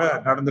விரோதமாக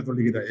நடந்து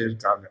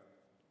கொள்கிறாங்க.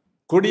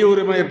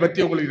 குடியுரிமையை பத்தி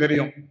உங்களுக்கு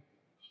தெரியும்.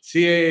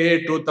 CAA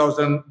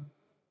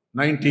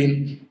 2019,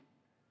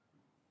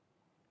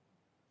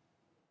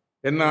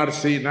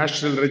 NRC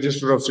national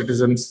register of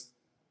citizens,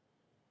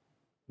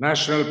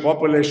 national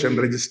population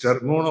register,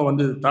 3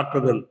 வந்து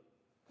தாக்குதல்.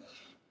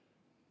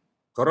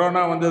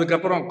 கொரோனா வந்ததுக்கு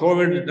அப்புறம்,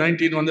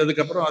 COVID-19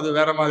 வந்ததுக்கு அப்புறம் அது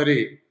வேற மாதிரி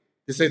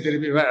திசை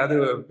திருப்பி அது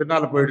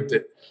பின்னால போயிடுது.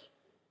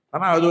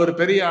 ஆனா அது ஒரு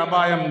பெரிய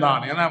அபாயம்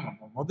தான். ஏன்னா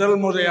முதல்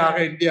முறையாக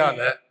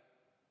இந்தியாவில்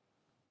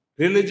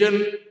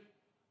religion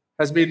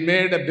has been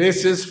made a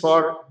basis for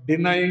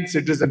denying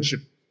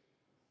citizenship.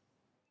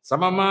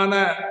 சமமான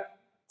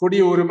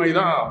குடியுரிமை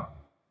தான்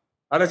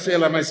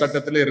அரசியலமை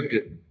சட்டத்தில் இருக்கு.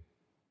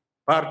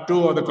 Part 2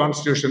 of the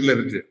Constitutionல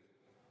இருக்கு,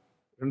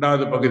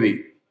 2வது பகுதி.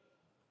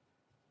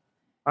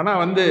 ஆனா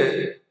வந்து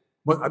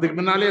அதுக்கு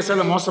முன்னாலே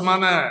சில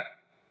மோசமான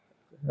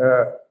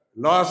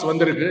லாஸ்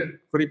வந்திருக்கு.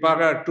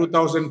 குறிப்பாக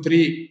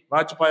 2003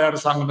 வாஜ்பாய்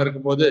அரசாங்கம்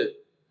இருக்கும்போது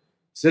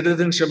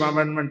சிட்டிசன்ஷிப்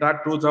அமெண்ட்மெண்ட்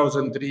ஆக்ட்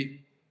 2003.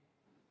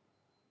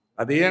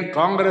 அது ஏன்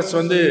காங்கிரஸ்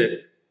வந்து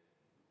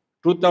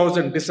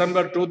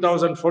டிசம்பர்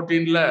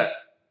 2014ல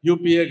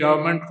UPA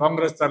கவர்மெண்ட்,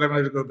 காங்கிரஸ்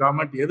தலைமையில் இருக்கிற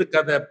கவர்மெண்ட் எதுக்கு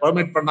அதை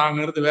பெர்மிட்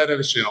பண்ணாங்கிறது வேற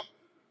விஷயம்.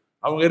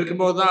 அவங்க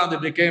இருக்கும்போது தான் அது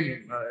பிகேம்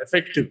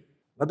எஃபெக்டிவ்.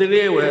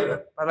 அதிலே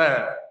பல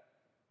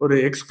ஒரு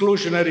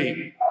எக்ஸ்க்ளூஷனரி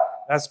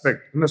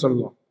ஆஸ்பெக்ட் என்ன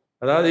சொல்லுவோம்,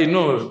 அதாவது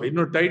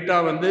இன்னும் டைட்டா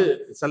வந்து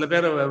சில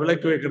பேரை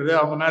விலக்கி வைக்கிறது,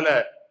 அவங்க மேல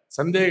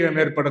சந்தேகம்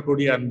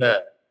ஏற்படக்கூடிய அந்த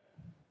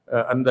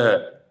அந்த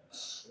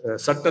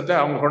சட்டத்தை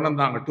அவங்க கொண்டு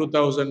வந்தாங்க.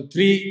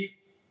 2003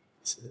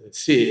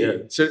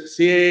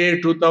 CAA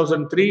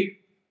 2003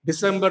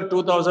 டிசம்பர்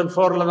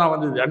 2004 தான்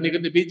வந்தது. அன்னைக்கு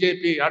வந்து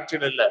பிஜேபி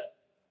ஆட்சியில் இல்லை,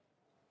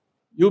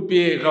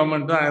 யூபிஏ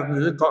கவர்மெண்ட் தான்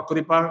இருந்தது,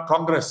 குறிப்பாக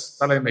காங்கிரஸ்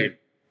தலைமையில்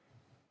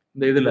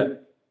இந்த இதுல.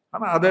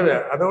 ஆனா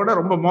அதோட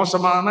ரொம்ப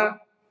மோசமான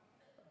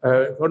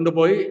கொண்டு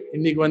போய்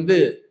இன்னைக்கு வந்து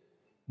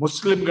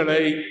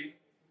முஸ்லிம்களை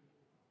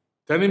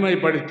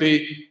தனிமைப்படுத்தி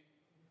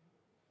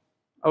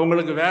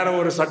அவங்களுக்கு வேற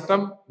ஒரு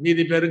சட்டம்,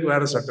 மீதி பேருக்கு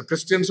வேற சட்டம்,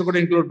 கிறிஸ்டியன்ஸ் கூட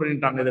இன்க்ளூட்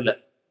பண்ணிட்டாங்க இதுல,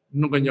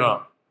 இன்னும் கொஞ்சம்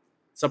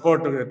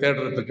சப்போர்ட்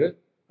தேடுறதுக்கு.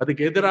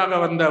 அதுக்கு எதிராக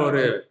வந்த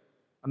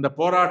அந்த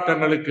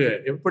போராட்டங்களுக்கு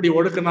எப்படி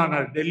ஒடுக்குனாங்க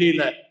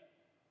டெல்லியில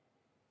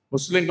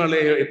முஸ்லிம்களை,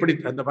 எப்படி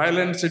அந்த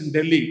வயலன்ஸ் இன்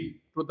டெல்லி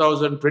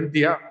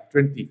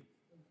 2020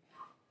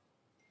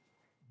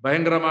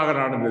 பயங்கரமாக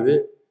நடந்தது.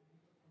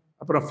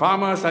 அப்புறம்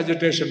ஃபார்மர்ஸ்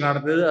அஜிடேஷன்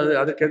நடந்தது,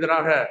 அதுக்கு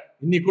எதிராக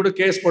இன்னைக்கு கூட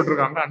கேஸ்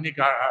போட்டிருக்காங்க.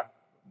 அன்னைக்கு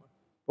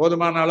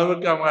போதுமான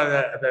அளவுக்கு அவங்க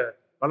அதை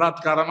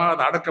பலாத்காரமாக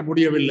அதை அடக்க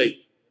முடியவில்லை.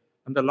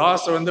 அந்த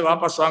லாஸ் வந்து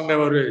வாபஸ் வாங்க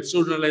ஒரு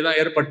சூழ்நிலை தான்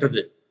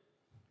ஏற்பட்டது.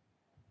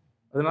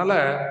 அதனால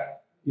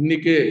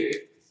இன்னைக்கு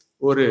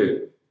ஒரு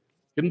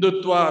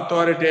இந்துத்துவ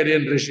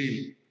அத்தாரிட்டேரியன்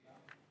ரெஜிம்,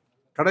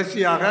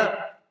 கடைசியாக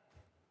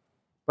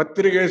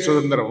பத்திரிகை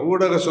சுதந்திரம்,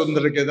 ஊடக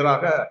சுதந்திரத்துக்கு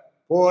எதிராக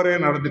போரே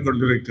நடந்து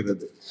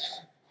கொண்டிருக்கிறது.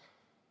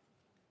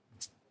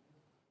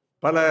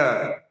 பல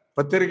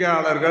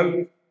பத்திரிகையாளர்கள்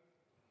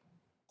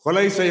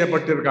கொலை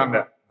செய்யப்பட்டிருக்காங்க.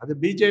 அது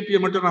பிஜேபியை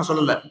மட்டும் நான்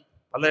சொல்லல,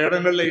 பல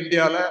இடங்கள்ல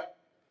இந்தியால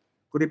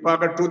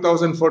குறிப்பாக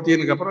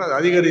 2014 அப்புறம் அது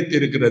அதிகரித்து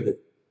இருக்கிறது.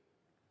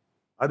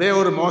 அதே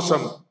ஒரு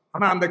மோசம்.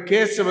 ஆனா அந்த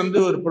கேஸ் வந்து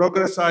ஒரு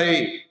ப்ரோக்ரஸ் ஆகி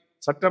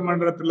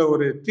சட்டமன்றத்தில்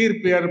ஒரு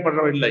தீர்ப்பு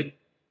ஏற்படவில்லை.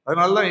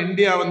 அதனாலதான்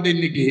இந்தியா வந்து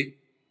இன்னைக்கு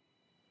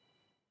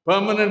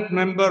permanent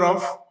member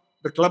of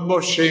the club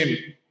of shame,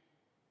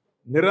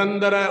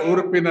 நிரந்தர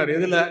உறுப்பினர்.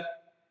 இதுல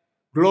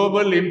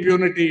குளோபல்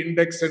இம்ப்யூனிட்டி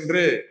இண்டெக்ஸ்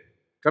என்று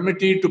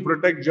கமிட்டி டு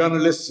ப்ரொடெக்ட்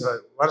ஜேர்னலிஸ்ட்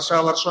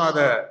வருஷம்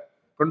அதை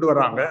கொண்டு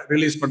வராங்க,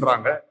 ரிலீஸ்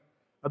பண்றாங்க.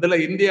 அதுல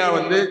இந்தியா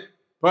வந்து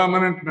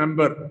பெர்மனன்ட்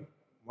மெம்பர்,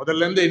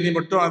 முதல்ல இருந்து இன்னி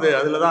மட்டும்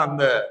அதுல தான்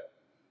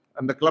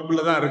அந்த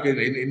கிளப்ல தான் இருக்கு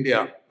இந்தியா.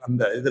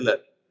 அந்த இதுல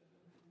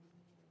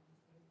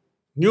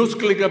நியூஸ்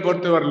கிளிக்கை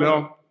பொறுத்த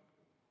வரலையும்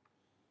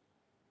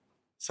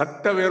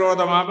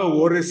சட்டவிரோதமாக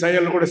ஒரு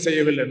செயல் கூட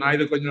செய்யவில்லை. நான்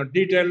இது கொஞ்சம்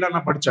டீட்டெயிலா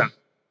நான் படித்தேன்.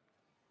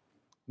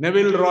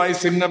 நெவில்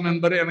ராய் சிங்கம்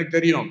என்பது எனக்கு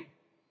தெரியும்.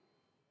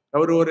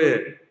 அவர் ஒரு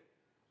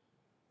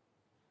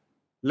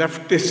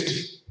லெப்டிஸ்ட்,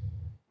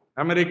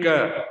 அமெரிக்க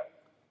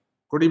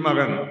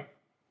குடிமகன்,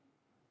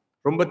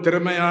 ரொம்ப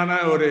திறமையான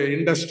ஒரு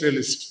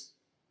இண்டஸ்ட்ரியலிஸ்ட்.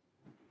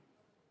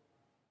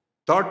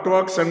 தாட்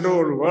ஒர்க்ஸ் என்று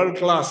ஒரு வேர்ல்ட்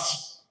கிளாஸ்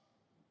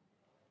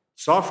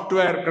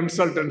சாஃப்ட்வேர்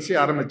கன்சல்டன்சி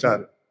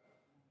ஆரம்பிச்சார்.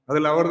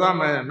 அதில் அவர் தான்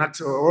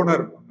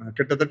ஓனர்,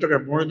 கிட்டத்தட்ட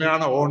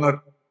முழுமையான ஓனர்.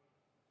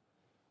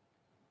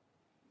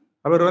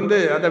 அவர் வந்து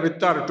அதை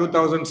வித்தார்.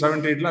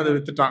 2017 அதை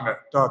வித்துட்டாங்க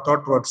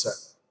தாட் ஒர்க்ஸை.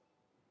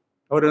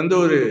 அவர் வந்து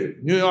ஒரு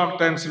நியூயார்க்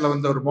டைம்ஸ்ல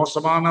வந்து ஒரு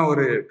மோசமான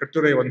ஒரு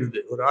கட்டுரை வந்தது,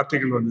 ஒரு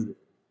ஆர்டிகிள் வந்தது.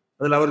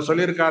 அதில் அவர்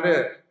சொல்லியிருக்காரு,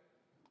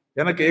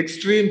 எனக்கு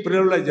எக்ஸ்ட்ரீம்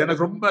ப்ரிவிலேஜ்,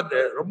 எனக்கு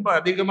ரொம்ப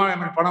அதிகமாக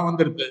எனக்கு பணம்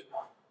வந்திருக்கு,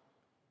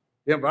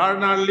 என்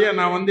வாழ்நாள்லயே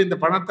நான் வந்து இந்த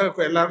பணத்தை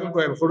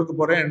எல்லாருக்கும் கொடுக்க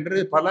போறேன் என்று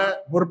பல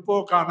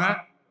முற்போக்கான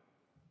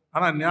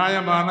ஆனா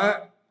நியாயமான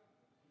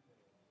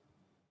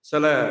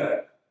சில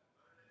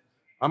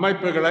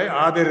அமைப்புகளை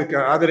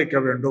ஆதரிக்க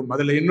வேண்டும்,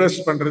 அதில்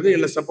இன்வெஸ்ட் பண்றது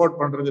இல்லை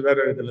சப்போர்ட் பண்றது வேற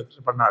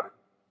இதில் பண்ணாரு.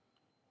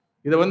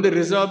 இதை வந்து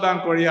ரிசர்வ்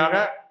பேங்க் வழியாக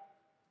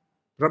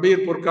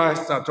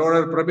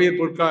தோழர் பிரபீர்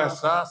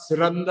புர்காஸ்தா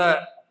சிறந்த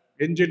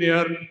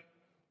என்ஜினியர்,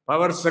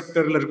 பவர்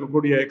செக்டர்ல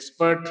இருக்கக்கூடிய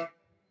எக்ஸ்பர்ட்,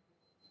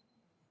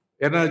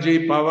 எனர்ஜி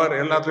பவர்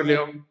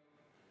எல்லாத்துலயும்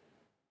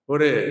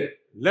ஒரு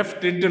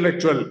லெஃப்ட்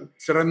இன்டெலெக்சுவல்,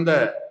 சிறந்த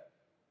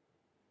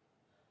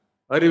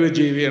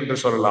அறிவுஜீவி என்று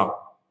சொல்லலாம்.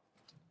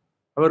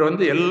 அவர்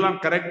வந்து எல்லாம்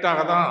கரெக்டாக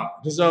தான்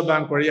ரிசர்வ்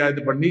பேங்க் வழியா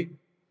இது பண்ணி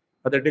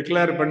அதை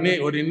டிக்ளேர் பண்ணி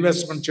ஒரு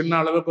இன்வெஸ்ட்மெண்ட், சின்ன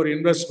அளவுக்கு ஒரு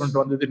இன்வெஸ்ட்மெண்ட்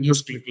வந்தது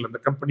நியூஸ் கிளிக்ல, அந்த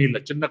கம்பெனியில்,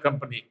 சின்ன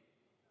கம்பெனி.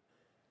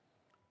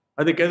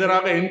 அதுக்கு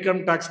எதிராக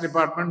இன்கம் டாக்ஸ்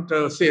டிபார்ட்மெண்ட்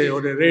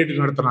ஒரு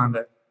ரெய்டு நடத்தினாங்க.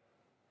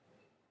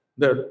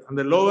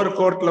 அந்த லோவர்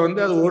கோர்ட்ல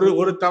வந்து அது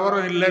ஒரு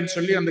தவறும் இல்லைன்னு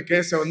சொல்லி அந்த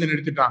கேஸை வந்து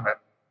நிறுத்திட்டாங்க.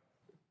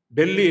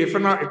 Delhi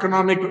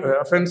economic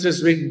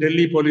offences wing,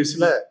 Delhi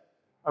போலீஸ்ல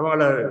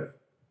அவங்கள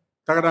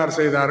தகராறு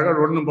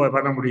செய்தார்கள், ஒன்றும்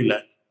பண்ண முடியல.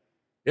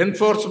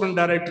 என்ஃபோர்ஸ்மெண்ட்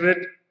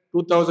டைரக்டரேட்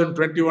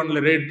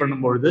 2021 ரெய்ட்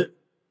பண்ணும்பொழுது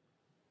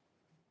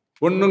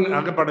ஒன்றும்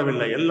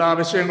அகப்படவில்லை. எல்லா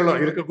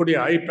விஷயங்களும் இருக்கக்கூடிய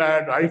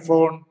iPad,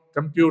 iPhone,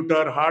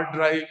 computer, hard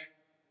drive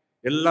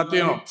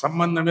எல்லாத்தையும்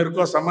சம்பந்தம்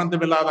இருக்கோ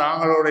சம்பந்தம் இல்லாத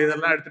ஆங்களோட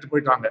இதெல்லாம் எடுத்துட்டு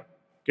போயிட்டாங்க.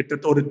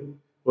 கிட்டத்தட்ட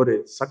ஒரு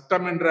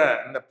சட்டம் என்ற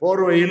இந்த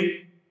போர்வையில்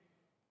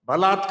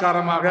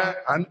பலாத்காரமாக,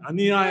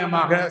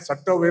 அநியாயமாக,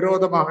 சட்ட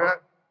விரோதமாக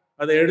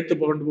அதை எடுத்து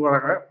கொண்டு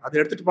போறாங்க. அதை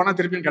எடுத்துட்டு போனா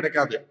திருப்பியும்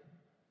கிடைக்காது.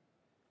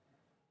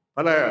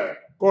 பல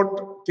கோர்ட்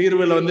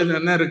தீர்வுல வந்து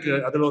என்ன இருக்கு,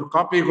 அதுல ஒரு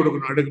காப்பி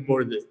கொடுக்கணும், எடுக்கும்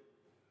பொழுது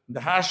இந்த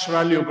ஹேஷ்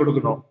வேல்யூ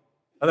கொடுக்கணும்.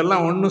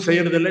 அதெல்லாம் ஒன்றும்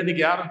செய்யறது இல்லை.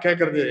 இன்னைக்கு யாரும்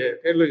கேட்கறது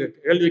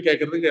கேள்வி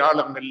கேட்கறதுக்கு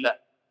ஆளுங்க இல்லை.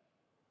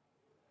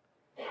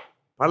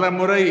 பல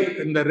முறை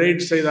இந்த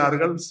ரெய்ட்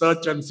செய்தார்கள்,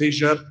 சர்ச் அண்ட்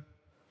சீஷர்.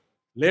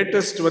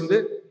 லேட்டஸ்ட் வந்து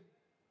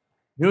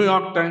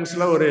நியூயார்க்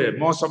டைம்ஸ்ல ஒரு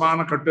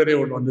மோசமான கட்டுரை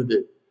ஒன்று வந்தது,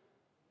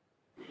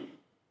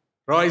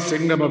 ராய்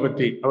சிங்கம்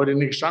பத்தி. அவர்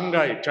இன்னைக்கு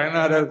ஷாங்காய்,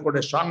 சைனாவில்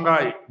இருக்கக்கூடிய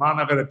ஷாங்காய்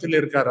மாநகரத்தில்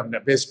இருக்கார். அங்க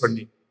பேஸ்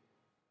பண்ணி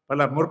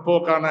பல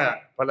முற்போக்கான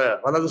பல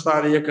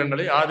வலதுசாரி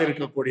இயக்கங்களை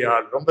ஆதரிக்கக்கூடிய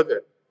ஆள். ரொம்ப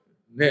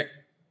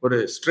ஒரு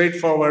ஸ்ட்ரெயிட்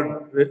ஃபார்வர்ட்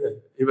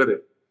இவர்.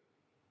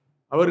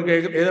 அவருக்கு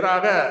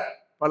எதிராக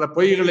பல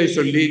பொய்களை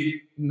சொல்லி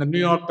இந்த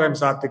New York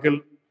times article,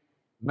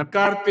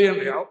 McCarthy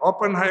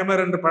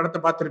Oppenheimer என்ற படத்தை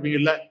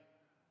பார்த்திருப்பீங்கல்ல,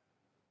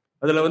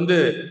 அதுல வந்து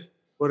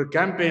ஒரு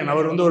கேம்பெயின்,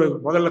 அவர் வந்து ஒரு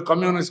முதல்ல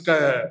கம்யூனிஸ்ட்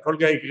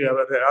கொள்கைக்கு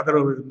அவர்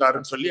ஆதரவு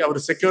இருந்தாருன்னு சொல்லி அவர்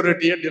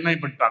செக்யூரிட்டியை டினை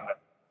பண்ணிட்டாங்க.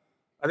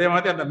 அதே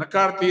மாதிரி அந்த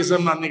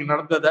மெக்கார்த்திசம் அன்னைக்கு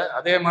நடந்ததை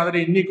அதே மாதிரி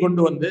இன்னைக்கு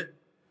கொண்டு வந்து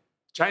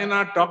சைனா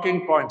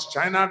டாக்கிங் பாயிண்ட்ஸ்,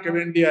 சைனாக்கு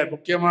வேண்டிய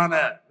முக்கியமான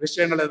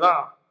விஷயங்களை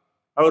தான்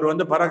அவர்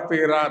வந்து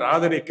பரப்புகிறார்,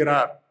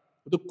 ஆதரிக்கிறார்.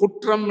 இது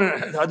குற்றம்,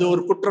 அது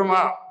ஒரு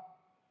குற்றமா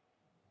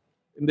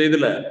இந்த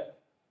இதுல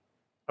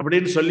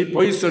அப்படின்னு சொல்லி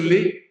பொய் சொல்லி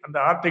அந்த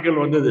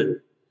ஆர்டிகிள் வந்தது.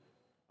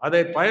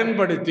 அதை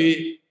பயன்படுத்தி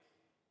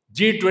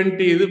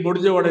G20 இது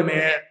முடிஞ்ச உடனே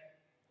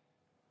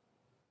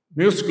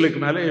மியூசிக்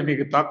மேல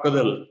இன்னைக்கு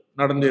தாக்குதல்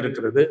நடந்து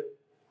இருக்கிறது.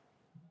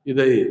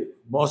 இதை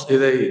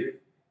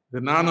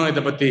நானும்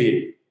இதை பத்தி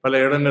பல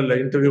இடங்கள்ல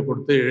இன்டர்வியூ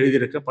கொடுத்து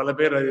எழுதியிருக்க, பல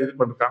பேர் இது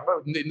பண்ணிருக்காங்க.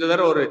 இந்த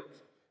தடவை ஒரு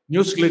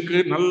நியூஸ்களுக்கு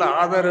நல்ல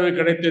ஆதரவு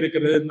கிடைத்து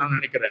இருக்கிறதுன்னு நான்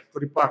நினைக்கிறேன்.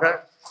 குறிப்பாக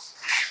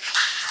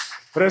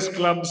press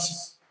clubs,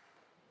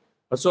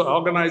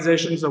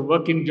 organisations of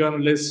working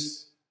journalist,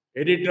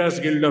 editors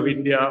guilt of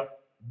India,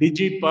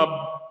 டிஜிபப்,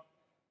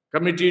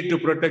 committee to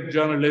protect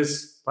journalist,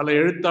 பல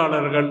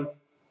எழுத்தாளர்கள்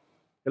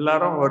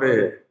எல்லாரும் ஒரு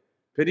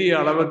பெரிய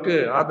அளவுக்கு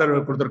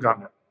ஆதரவு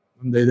கொடுத்துருக்காங்க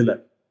இந்த இதுல.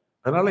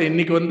 அதனால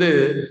இன்னைக்கு வந்து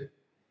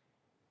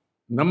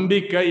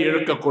நம்பிக்கை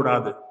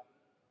இழக்கக்கூடாது,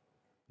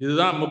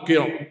 இதுதான்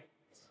முக்கியம்.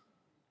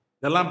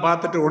 இதெல்லாம்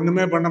பார்த்துட்டு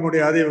ஒண்ணுமே பண்ண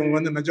முடியாது, இவங்க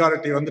வந்து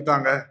மெஜாரிட்டி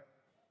வந்துட்டாங்க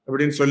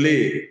அப்படின்னு சொல்லி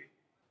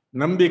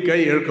நம்பிக்கை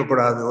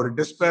இழக்கக்கூடாது, ஒரு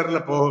டிஸ்பேர்ல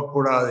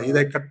போகக்கூடாது.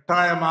 இதை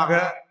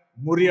கட்டாயமாக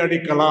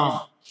முறியடிக்கலாம்,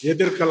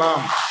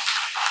 எதிர்க்கலாம்.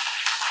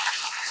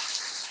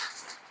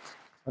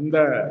 அந்த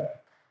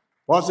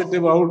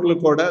பாசிட்டிவ்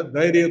அவுட்லுக்கோட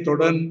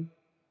தைரியத்துடன்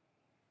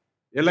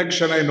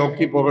எலெக்ஷனை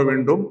நோக்கி போக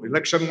வேண்டும்.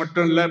 எலெக்ஷன்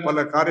மட்டும் இல்ல,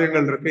 பல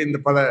காரியங்கள் இருக்கு. இந்த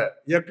பல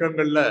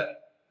இயக்கங்கள்ல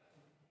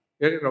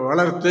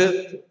வளர்த்து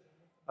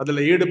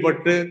அதுல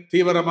ஈடுபட்டு,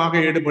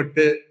 தீவிரமாக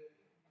ஈடுபட்டு,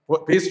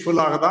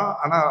 பீஸ்ஃபுல்லாக தான்,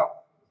 ஆனா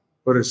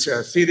ஒரு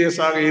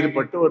சீரியஸாக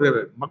ஈடுபட்டு ஒரு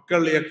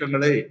மக்கள்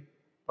இயக்கங்களை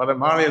பல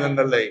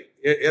மாநிலங்களை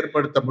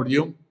ஏற்படுத்த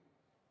முடியும்.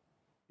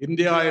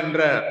 இந்தியா என்ற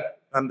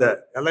அந்த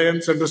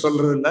அலையன்ஸ் என்று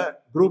சொல்றது இல்ல,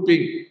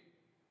 குரூப்பிங்,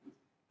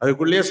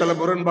 அதுக்குள்ளேயே சில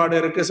முரண்பாடு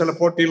இருக்கு, சில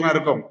போட்டியெல்லாம்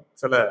இருக்கும்,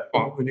 சில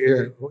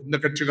இந்த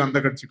கட்சிக்கும் அந்த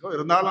கட்சிக்கும்.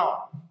 இருந்தாலும்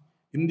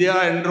இந்தியா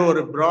என்ற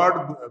ஒரு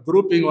பிராட்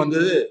குரூப்பிங்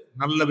வந்தது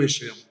நல்ல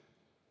விஷயம்.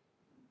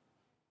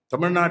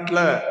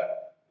 தமிழ்நாட்டில்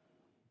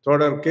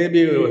தொடர்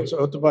கேபி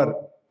ஒத்துப்பார்,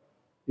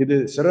 இது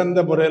சிறந்த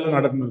முறையில்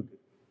நடந்திருக்கு.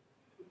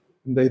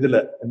 இந்த இதுல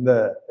இந்த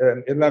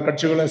எல்லா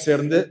கட்சிகளும்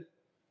சேர்ந்து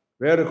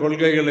வேறு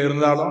கொள்கைகள்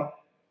இருந்தாலும்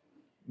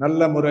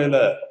நல்ல முறையில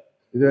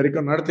இது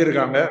வரைக்கும்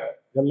நடத்தியிருக்காங்க.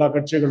 எல்லா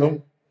கட்சிகளும்,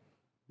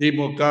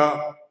 திமுக,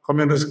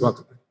 கம்யூனிஸ்ட்,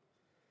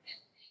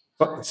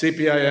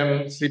 CPIM,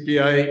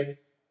 CPI,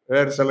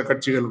 வேறு சில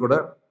கட்சிகள் கூட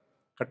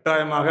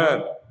கட்டாயமாக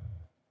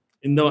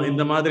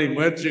இந்த மாதிரி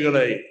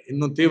முயற்சிகளை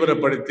இன்னும்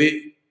தீவிரப்படுத்தி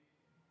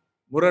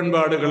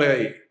முரண்பாடுகளை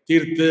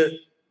தீர்த்து,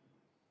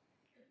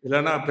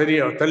 இல்லைன்னா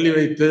பெரிய தள்ளி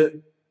வைத்து,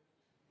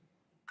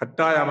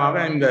 கட்டாயமாக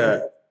இந்த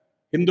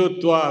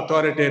இந்துத்துவ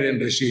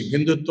அத்தாரிட்டேரியன் ரிஷீம்,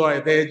 இந்துத்துவ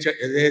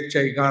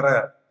எதேச்சைகார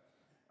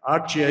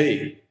ஆட்சியை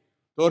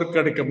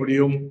தோற்கடிக்க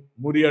முடியும்,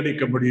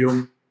 முறியடிக்க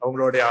முடியும்.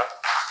 அவங்களுடைய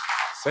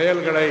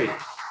செயல்களை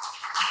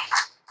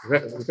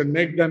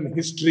மேக் தம்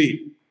ஹிஸ்டரி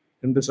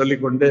என்று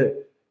சொல்லிக்கொண்டு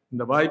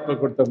இந்த வாய்ப்பை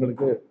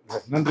கொடுத்தவங்களுக்கு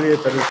நன்றியை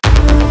தெரிவித்து